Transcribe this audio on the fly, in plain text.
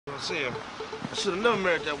I'm saying, I should have never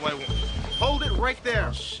married that white woman. Hold it right there.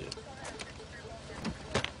 Oh, shit.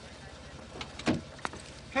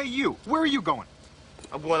 Hey, you. Where are you going?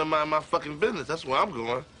 I'm going to mind my fucking business. That's where I'm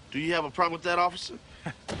going. Do you have a problem with that, officer?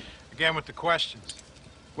 Again with the questions.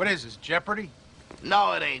 What is this, Jeopardy?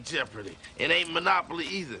 No, it ain't Jeopardy. It ain't Monopoly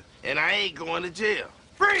either. And I ain't going to jail.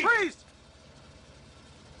 Freeze! Freeze!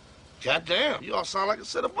 Goddamn, you all sound like a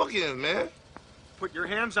set of bookends, man. Put your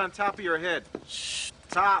hands on top of your head. Shh.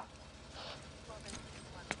 Top.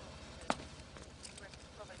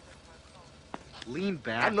 Lean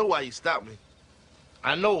back. I know why you stopped me.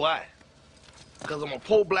 I know why. Because I'm a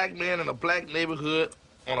poor black man in a black neighborhood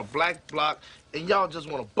on a black block, and y'all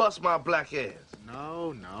just want to bust my black ass.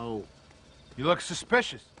 No. You look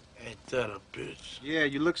suspicious. Ain't that a bitch? Yeah,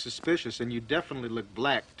 you look suspicious, and you definitely look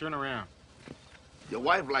black. Turn around. Your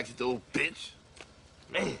wife likes you, old bitch.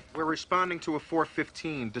 Man. We're responding to a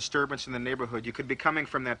 415 disturbance in the neighborhood. You could be coming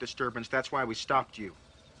from that disturbance. That's why we stopped you.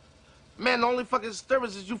 Man, the only fucking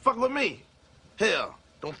disturbance is you fucking with me. Hell,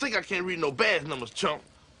 don't think I can't read no badge numbers, chump.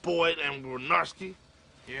 Boyd and Gronarski.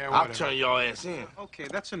 Yeah, I'll whatever. turn y'all ass in. Okay,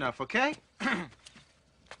 that's enough, okay?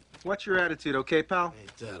 What's your attitude, okay, pal?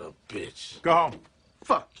 Ain't that a bitch? Go home.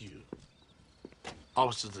 Fuck you.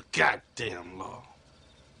 Officers of goddamn law.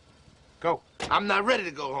 Go. I'm not ready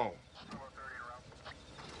to go home.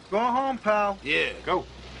 Go home, pal. Yeah. Go.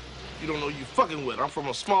 You don't know who you fucking with. I'm from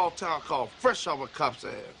a small town called Fresh Off a Cop's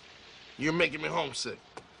Ass. You're making me homesick.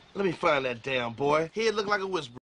 Let me find that damn boy. Head look like a whisper.